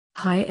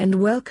Hi and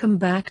welcome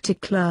back to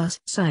class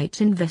site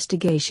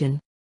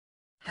investigation.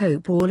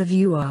 Hope all of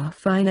you are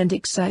fine and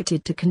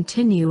excited to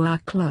continue our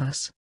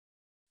class.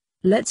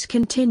 Let's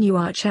continue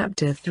our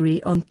chapter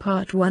 3 on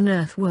part 1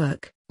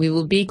 earthwork. We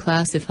will be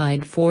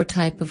classified 4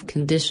 type of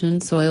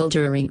conditioned soil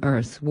during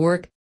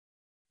earthwork.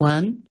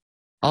 1.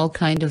 All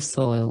kind of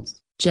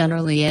soils,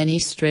 generally any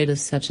strata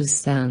such as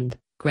sand,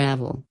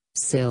 gravel,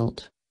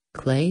 silt,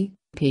 clay,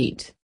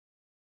 peat.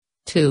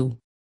 2.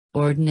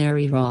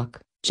 Ordinary rock,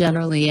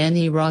 generally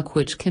any rock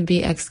which can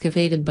be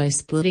excavated by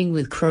splitting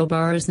with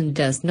crowbars and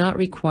does not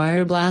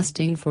require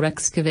blasting for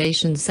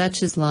excavation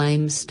such as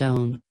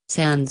limestone,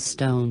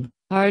 sandstone,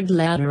 hard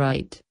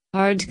laterite,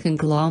 hard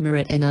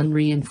conglomerate and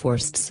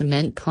unreinforced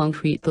cement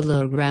concrete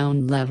below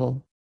ground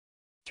level.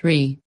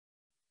 3.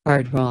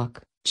 Hard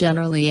rock,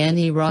 generally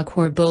any rock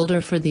or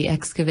boulder for the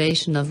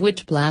excavation of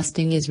which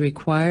blasting is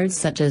required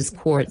such as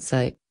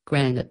quartzite,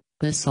 granite,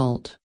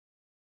 basalt.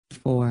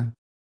 4.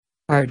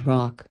 Hard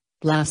rock,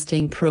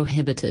 blasting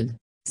prohibited.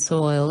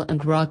 Soil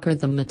and rock are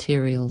the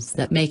materials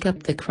that make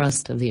up the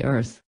crust of the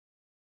earth.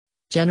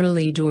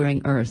 Generally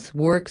during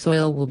earthwork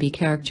soil will be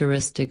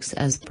characteristics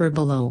as per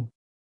below.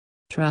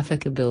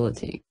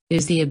 Trafficability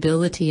is the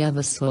ability of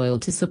a soil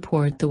to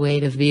support the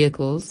weight of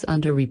vehicles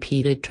under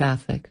repeated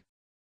traffic.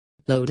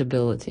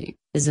 Loadability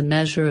is a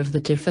measure of the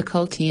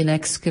difficulty in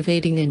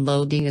excavating and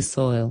loading a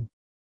soil.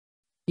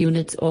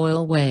 Unit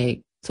soil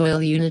weight.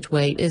 Soil unit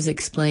weight is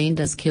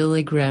explained as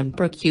kilogram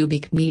per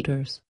cubic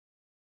meters.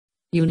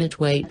 Unit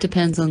weight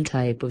depends on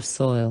type of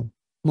soil,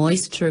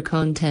 moisture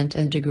content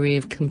and degree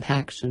of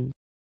compaction.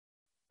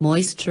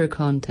 Moisture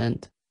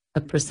content,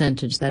 a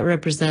percentage that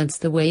represents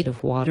the weight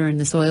of water in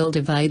the soil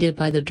divided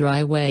by the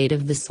dry weight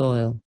of the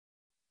soil.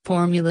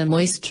 Formula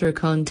moisture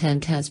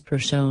content as per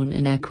shown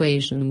in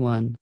equation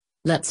 1.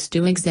 Let's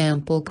do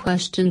example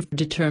question.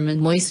 Determine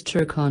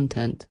moisture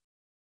content.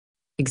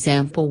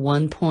 Example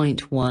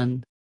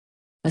 1.1.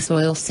 A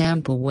soil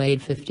sample weighed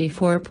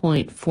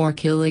 54.4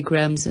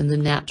 kilograms in the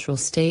natural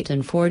state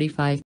and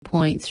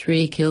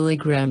 45.3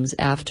 kilograms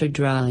after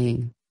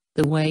drying.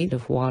 The weight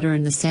of water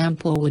in the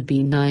sample would be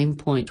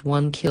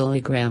 9.1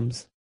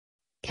 kilograms.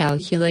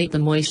 Calculate the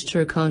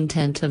moisture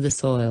content of the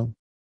soil.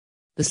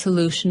 The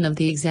solution of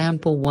the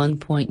example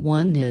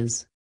 1.1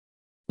 is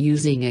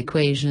using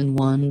equation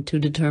 1 to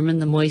determine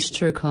the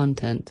moisture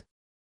content.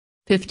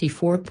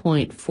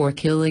 54.4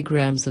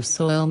 kilograms of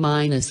soil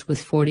minus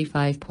with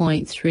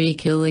 45.3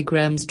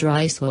 kilograms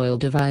dry soil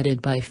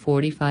divided by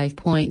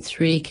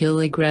 45.3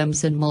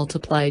 kilograms and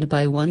multiplied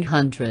by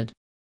 100.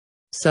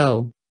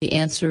 So, the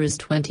answer is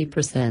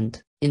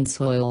 20%. In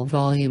soil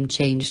volume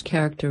change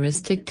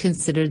characteristic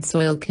considered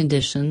soil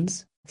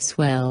conditions,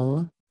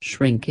 swell,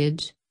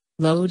 shrinkage,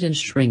 load and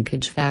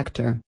shrinkage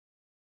factor.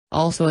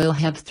 All soil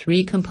have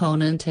 3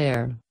 component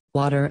air,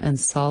 water and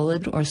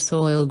solid or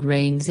soil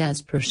grains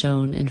as per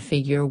shown in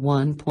figure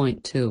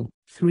 1.2.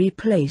 3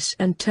 place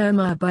and term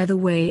are by the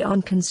way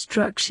on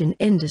construction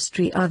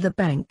industry are the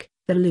bank,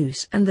 the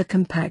loose and the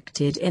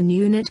compacted in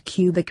unit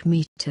cubic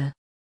meter.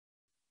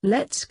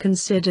 Let's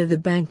consider the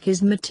bank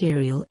is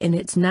material in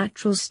its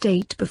natural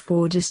state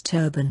before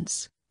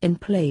disturbance, in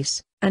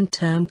place, and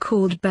term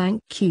called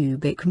bank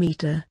cubic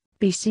meter,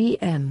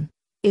 BCM,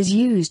 is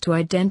used to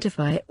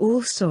identify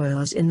all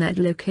soils in that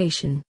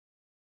location.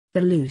 The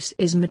loose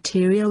is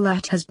material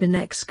that has been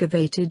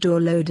excavated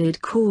or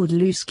loaded called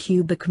loose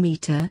cubic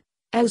meter,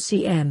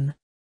 LCM.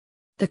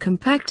 The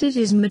compacted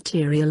is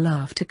material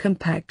after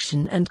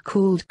compaction and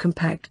called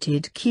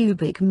compacted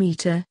cubic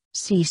meter,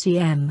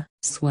 CCM.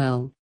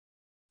 Swell.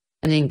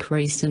 An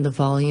increase in the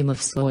volume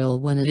of soil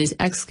when it is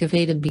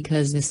excavated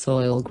because the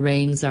soil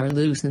grains are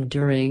loosened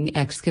during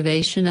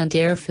excavation and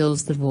air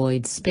fills the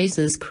void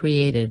spaces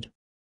created.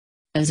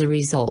 As a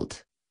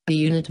result, the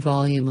unit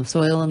volume of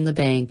soil in the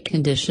bank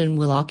condition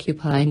will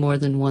occupy more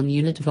than 1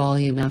 unit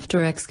volume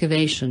after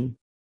excavation.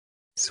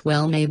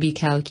 Swell may be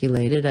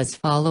calculated as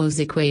follows.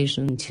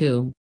 Equation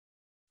 2.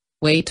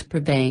 Weight per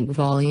bank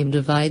volume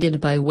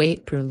divided by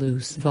weight per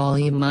loose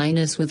volume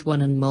minus with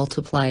 1 and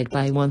multiplied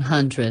by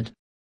 100.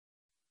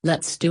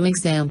 Let's do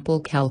example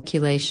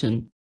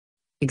calculation.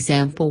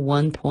 Example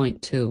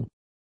 1.2.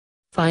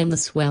 Find the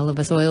swell of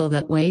a soil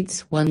that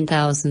weighs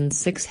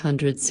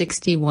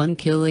 1,661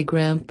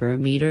 kg per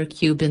meter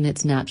cube in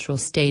its natural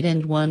state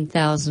and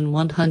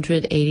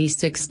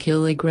 1,186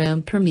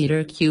 kg per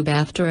meter cube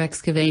after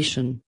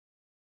excavation.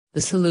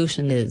 The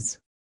solution is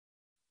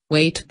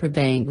weight per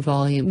bank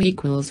volume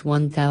equals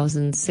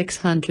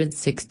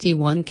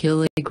 1,661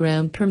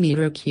 kg per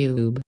meter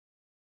cube.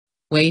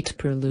 Weight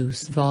per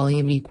loose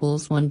volume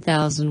equals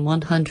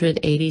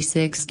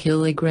 1,186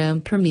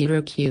 kg per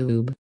meter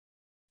cube.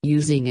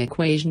 Using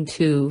equation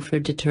 2 for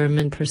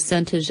determine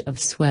percentage of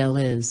swell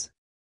is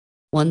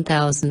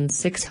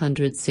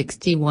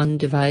 1,661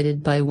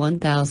 divided by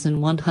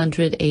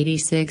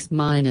 1,186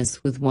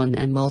 minus with 1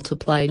 and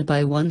multiplied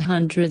by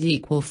 100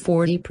 equal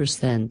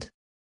 40%.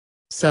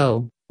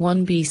 So,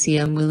 1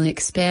 BCM will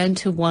expand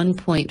to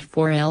 1.4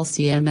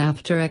 LCM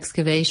after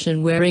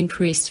excavation where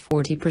increased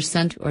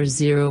 40% or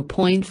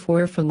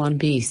 0.4 from 1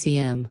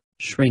 BCM,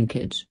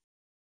 shrinkage.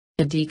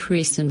 a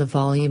decrease in the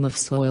volume of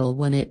soil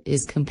when it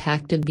is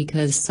compacted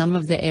because some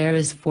of the air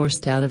is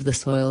forced out of the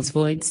soil's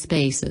void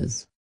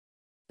spaces.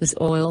 The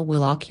soil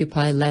will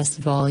occupy less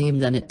volume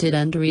than it did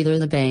under either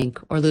the bank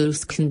or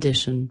loose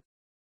condition.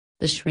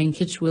 The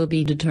shrinkage will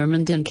be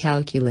determined and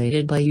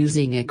calculated by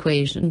using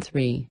equation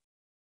 3.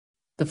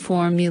 The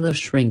formula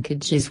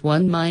shrinkage is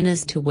 1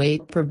 minus 2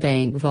 weight per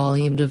bank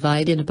volume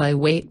divided by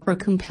weight per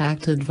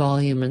compacted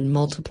volume and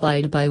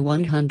multiplied by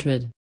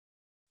 100.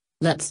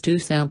 Let's do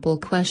sample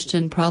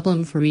question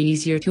problem for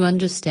easier to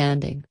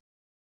understanding.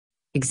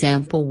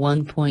 Example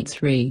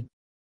 1.3.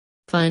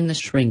 Find the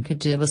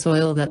shrinkage of a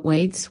soil that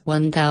weighs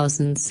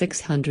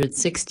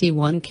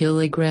 1,661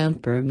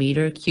 kg per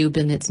meter cube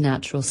in its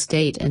natural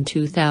state and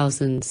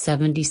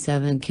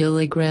 2,077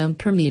 kg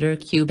per meter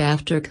cube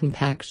after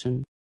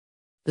compaction.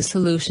 The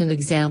solution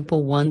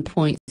example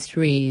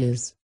 1.3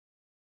 is: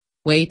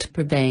 weight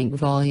per bank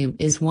volume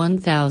is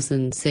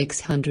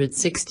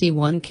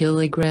 1,661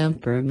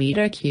 kg per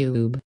meter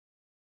cube.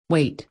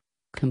 Weight,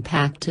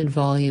 compacted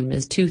volume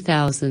is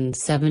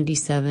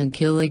 2,077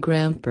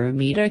 kg per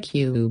meter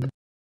cube.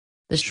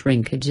 The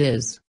shrinkage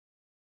is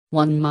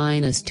 1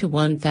 minus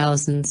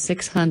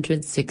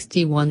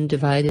 1,661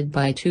 divided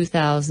by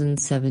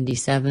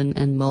 2,077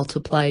 and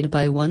multiplied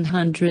by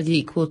 100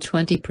 equal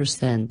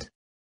 20%.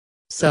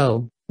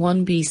 So,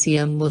 1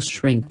 BCM will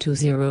shrink to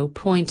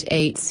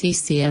 0.8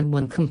 CCM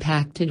when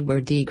compacted or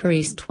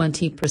decrease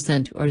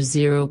 20% or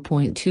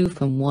 0.2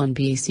 from 1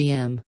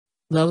 BCM.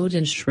 Load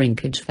and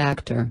shrinkage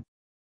factor.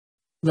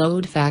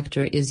 Load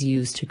factor is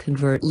used to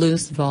convert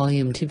loose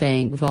volume to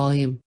bank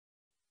volume.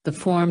 The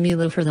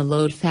formula for the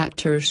load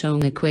factor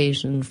shown in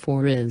equation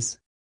 4 is: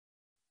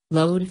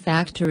 load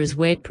factor is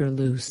weight per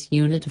loose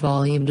unit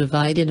volume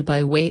divided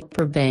by weight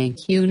per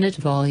bank unit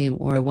volume,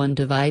 or 1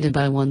 divided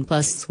by 1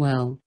 plus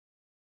swell.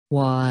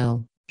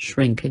 While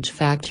shrinkage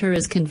factor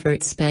is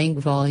converts bank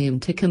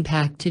volume to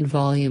compacted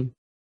volume.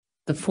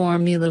 The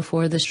formula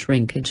for the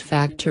shrinkage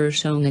factor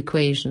shown in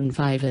equation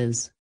 5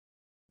 is: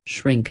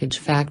 shrinkage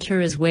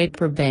factor is weight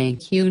per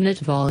bank unit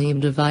volume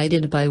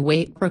divided by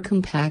weight per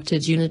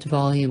compacted unit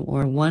volume,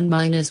 or 1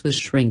 minus with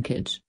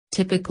shrinkage.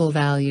 Typical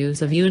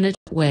values of unit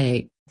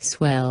weight,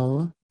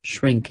 swell,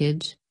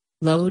 shrinkage,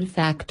 load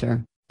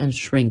factor, and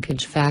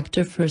shrinkage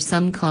factor for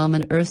some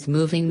common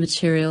earth-moving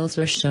materials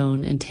are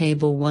shown in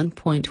Table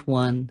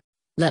 1.1.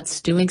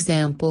 Let's do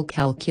example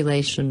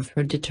calculation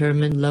for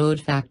determine load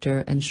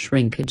factor and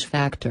shrinkage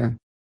factor.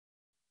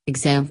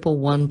 Example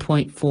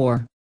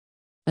 1.4.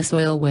 A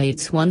soil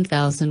weighs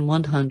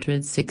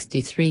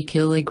 1,163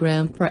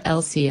 kg per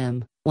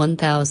LCM,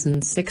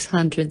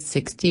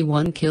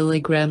 1,661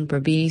 kg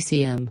per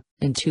BCM,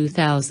 and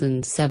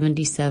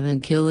 2,077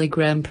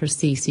 kg per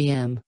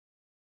CCM.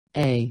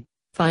 A.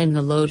 Find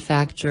the load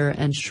factor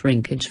and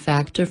shrinkage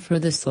factor for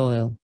the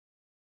soil.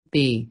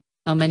 B.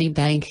 How many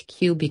bank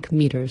cubic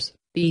meters,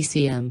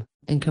 BCM,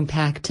 and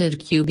compacted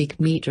cubic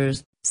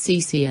meters,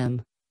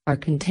 CCM, are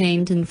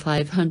contained in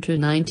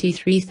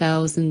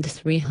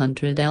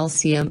 593,300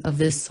 LCM of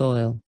this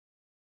soil?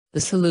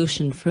 The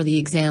solution for the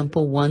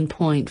example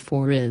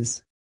 1.4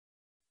 is: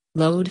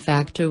 load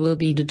factor will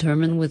be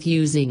determined with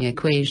using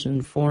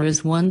equation 4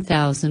 as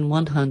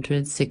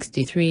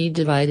 1,163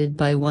 divided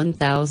by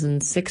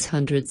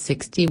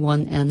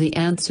 1,661, and the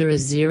answer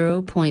is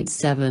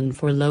 0.7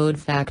 for load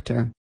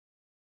factor.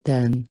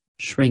 Then,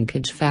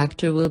 shrinkage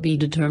factor will be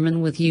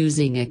determined with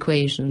using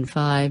equation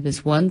 5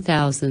 as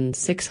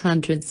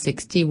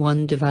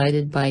 1,661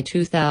 divided by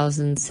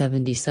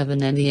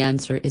 2,077, and the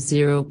answer is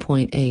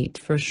 0.8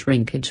 for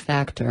shrinkage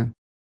factor.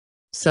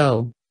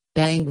 So,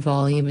 bank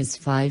volume is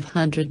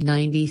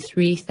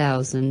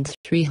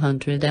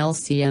 593,300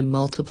 LCM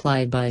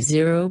multiplied by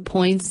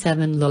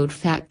 0.7, load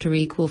factor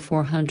equal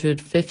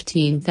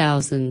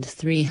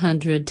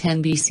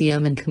 415,310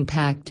 BCM, and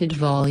compacted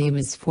volume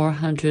is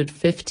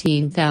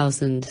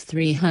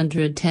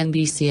 415,310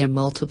 BCM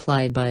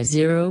multiplied by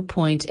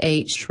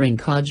 0.8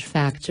 shrinkage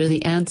factor.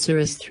 The answer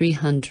is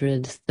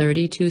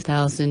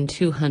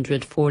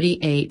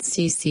 332,248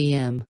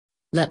 CCM.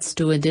 Let's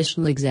do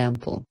additional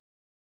example.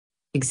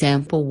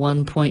 Example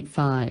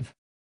 1.5.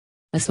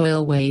 A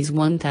soil weighs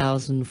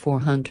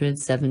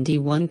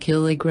 1,471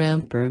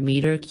 kg per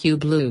meter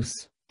cube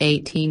loose,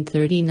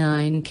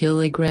 1,839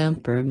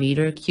 kg per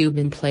meter cube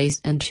in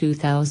place, and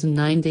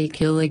 2,090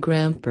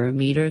 kg per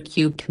meter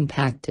cube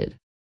compacted.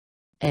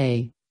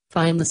 A.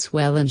 Find the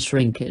swell and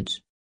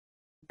shrinkage.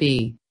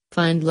 B.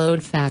 Find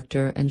load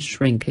factor and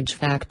shrinkage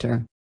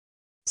factor.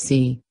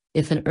 C.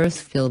 If an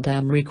earth-fill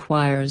dam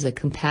requires a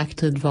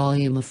compacted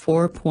volume of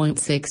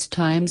 4.6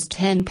 times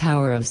 10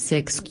 power of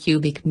 6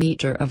 cubic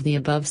meter of the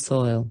above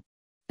soil,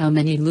 how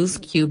many loose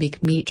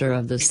cubic meter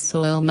of this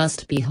soil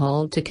must be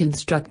hauled to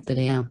construct the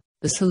dam?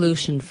 The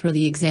solution for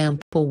the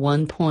example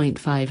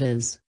 1.5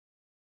 is: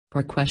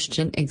 for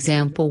question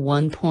example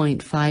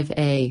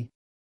 1.5a,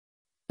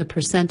 the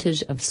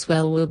percentage of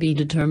swell will be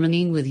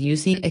determining with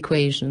using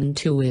equation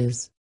 2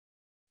 is: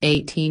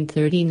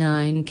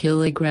 1839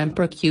 kg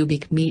per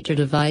cubic meter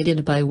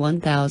divided by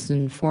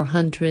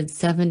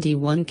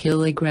 1471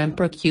 kg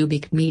per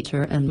cubic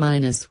meter and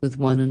minus with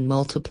 1 and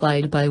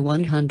multiplied by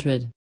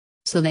 100.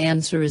 So the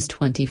answer is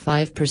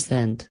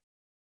 25%.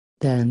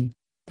 Then,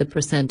 the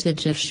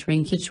percentage of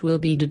shrinkage we'll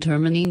be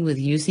determining with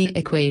using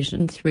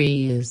equation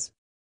 3 is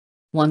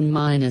 1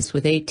 minus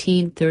with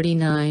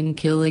 1839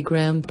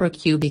 kg per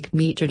cubic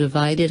meter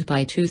divided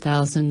by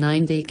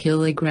 2090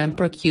 kg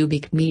per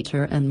cubic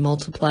meter and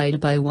multiplied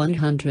by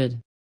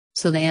 100.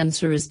 So the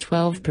answer is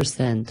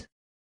 12%.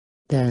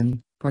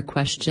 Then, for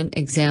question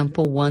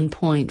example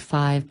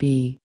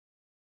 1.5b,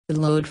 the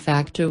load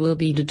factor will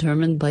be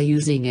determined by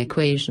using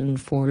equation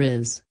 4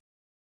 is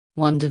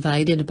 1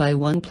 divided by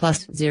 1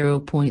 plus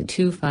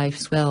 0.25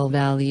 swell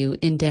value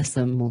in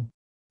decimal.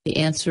 The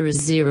answer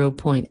is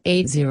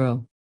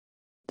 0.80.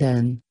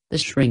 Then, the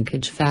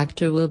shrinkage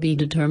factor will be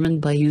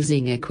determined by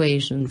using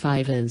equation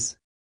 5 as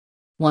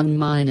 1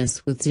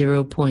 minus with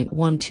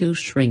 0.12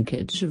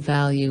 shrinkage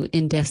value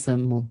in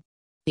decimal.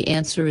 The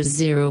answer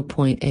is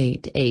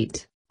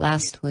 0.88.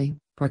 Lastly,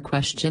 for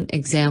question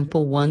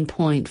example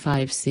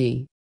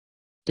 1.5c,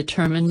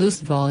 determine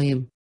loose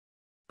volume.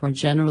 For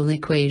general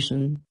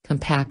equation,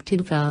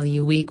 compacted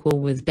value equal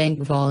with bank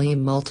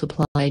volume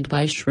multiplied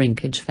by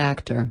shrinkage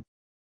factor.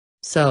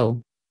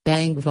 So,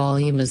 bank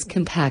volume is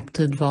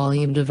compacted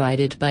volume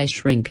divided by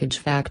shrinkage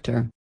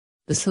factor.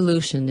 The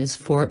solution is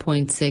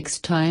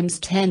 4.6 times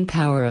 10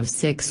 power of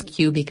 6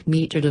 cubic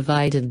meter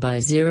divided by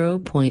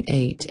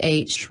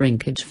 0.88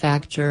 shrinkage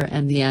factor,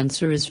 and the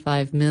answer is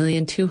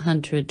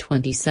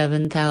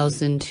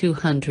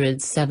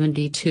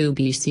 5,227,272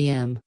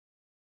 BCM.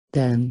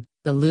 Then,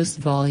 the loose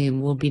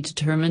volume will be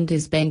determined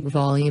as bank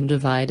volume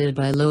divided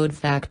by load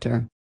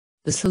factor.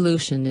 The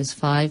solution is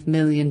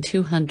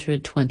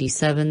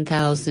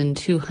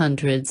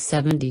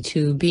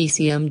 5,227,272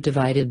 BCM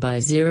divided by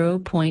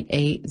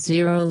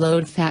 0.80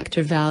 load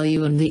factor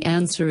value, and the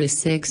answer is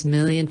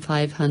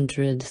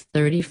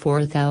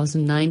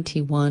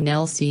 6,534,091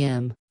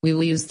 LCM. We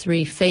will use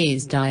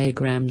three-phase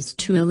diagrams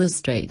to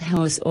illustrate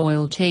how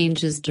soil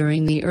changes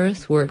during the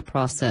earthwork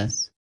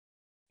process.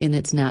 In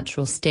its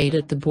natural state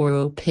at the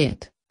borrow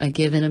pit, a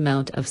given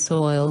amount of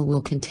soil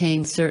will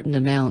contain certain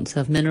amounts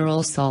of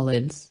mineral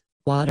solids,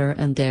 water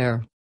and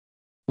air.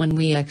 When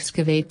we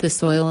excavate the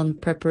soil in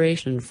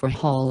preparation for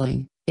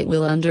hauling, it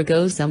will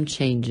undergo some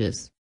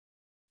changes.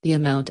 The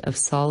amount of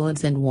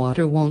solids and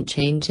water won't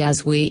change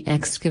as we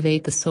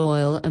excavate the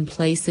soil and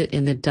place it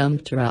in the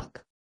dump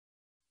truck.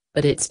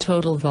 But its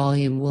total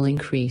volume will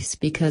increase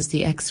because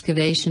the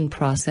excavation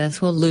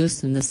process will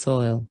loosen the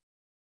soil.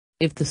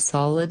 If the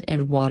solid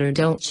and water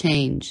don't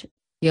change,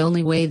 the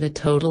only way the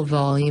total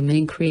volume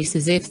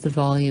increases is if the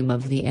volume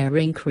of the air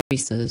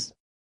increases.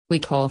 We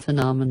call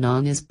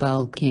phenomenon as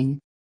bulking.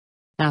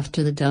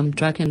 After the dump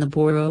truck in the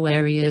borrow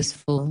area is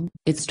full,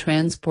 it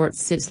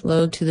transports its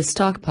load to the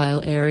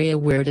stockpile area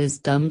where it is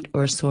dumped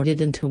or sorted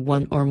into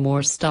one or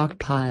more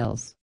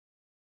stockpiles.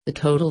 The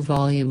total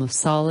volume of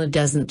solid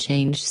doesn't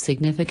change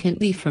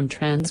significantly from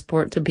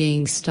transport to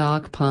being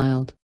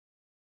stockpiled.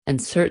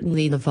 And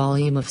certainly the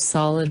volume of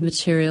solid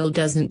material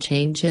doesn't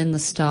change in the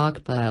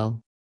stockpile.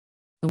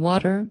 The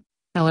water,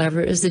 however,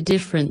 is a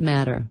different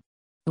matter.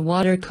 The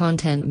water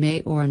content may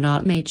or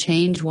not may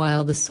change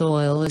while the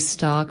soil is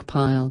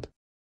stockpiled.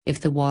 If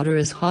the water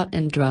is hot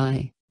and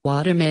dry,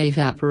 water may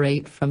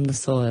evaporate from the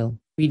soil,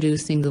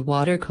 reducing the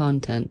water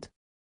content.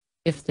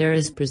 If there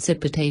is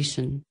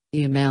precipitation,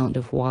 the amount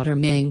of water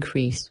may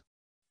increase.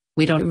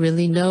 We don't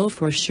really know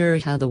for sure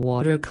how the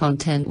water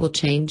content will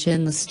change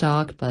in the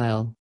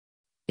stockpile.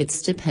 It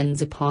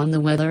depends upon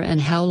the weather and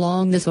how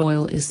long the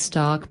soil is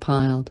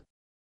stockpiled.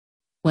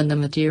 When the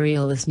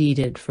material is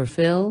needed for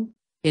fill,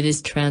 it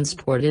is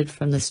transported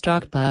from the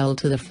stockpile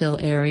to the fill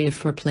area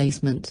for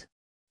placement.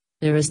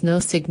 There is no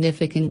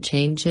significant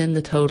change in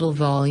the total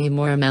volume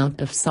or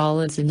amount of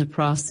solids in the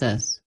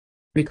process.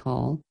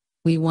 Recall,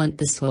 we want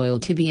the soil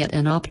to be at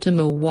an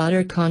optimal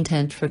water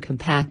content for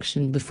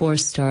compaction before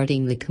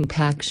starting the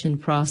compaction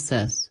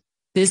process.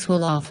 This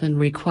will often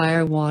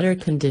require water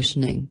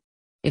conditioning.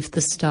 If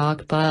the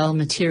stockpile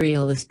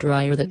material is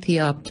drier than the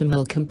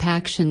optimal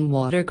compaction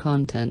water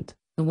content,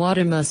 the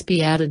water must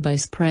be added by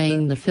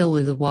spraying the fill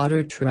with a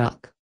water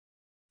truck.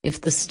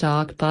 If the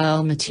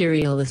stockpile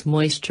material is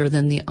moister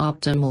than the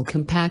optimal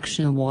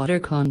compaction water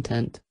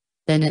content,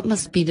 then it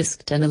must be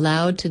disked and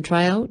allowed to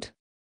dry out.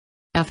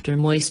 After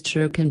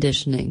moisture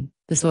conditioning,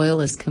 the soil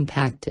is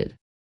compacted.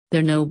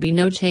 There will be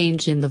no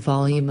change in the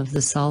volume of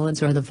the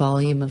solids or the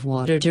volume of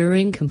water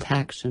during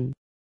compaction.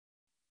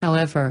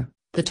 However,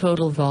 the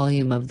total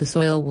volume of the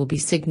soil will be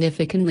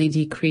significantly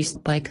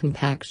decreased by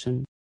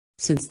compaction.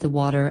 Since the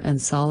water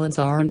and solids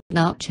are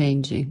not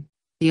changing,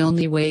 the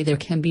only way there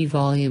can be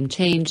volume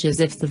change is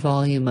if the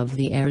volume of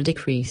the air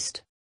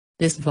decreased.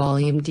 This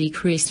volume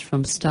decrease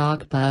from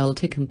stockpile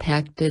to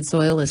compacted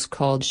soil is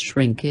called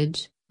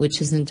shrinkage,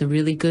 which isn't a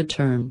really good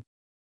term.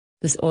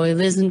 The soil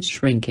isn't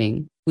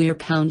shrinking, we're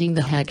pounding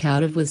the heck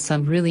out of with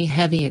some really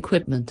heavy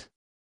equipment.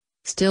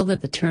 Still,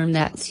 that's the term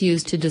that's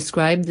used to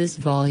describe this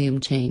volume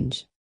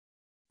change.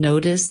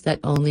 Notice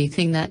that only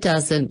thing that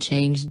doesn't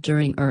change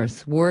during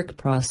earthwork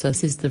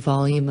process is the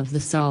volume of the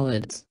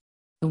solids.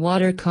 The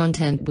water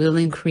content will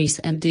increase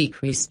and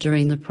decrease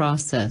during the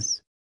process.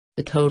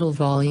 The total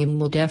volume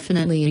will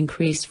definitely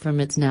increase from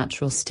its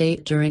natural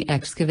state during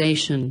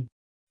excavation,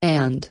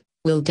 and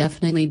will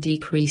definitely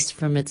decrease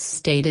from its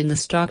state in the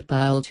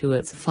stockpile to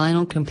its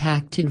final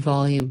compacted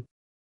volume.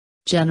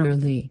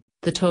 Generally,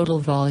 the total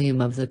volume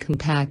of the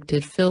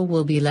compacted fill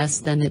will be less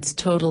than its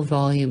total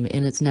volume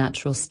in its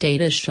natural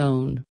state as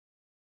shown.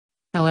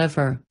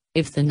 However,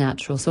 if the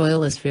natural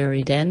soil is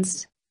very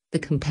dense, the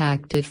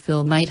compacted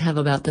fill might have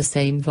about the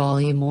same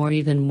volume or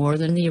even more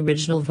than the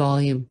original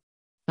volume.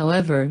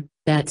 However,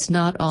 that's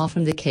not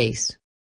often the case.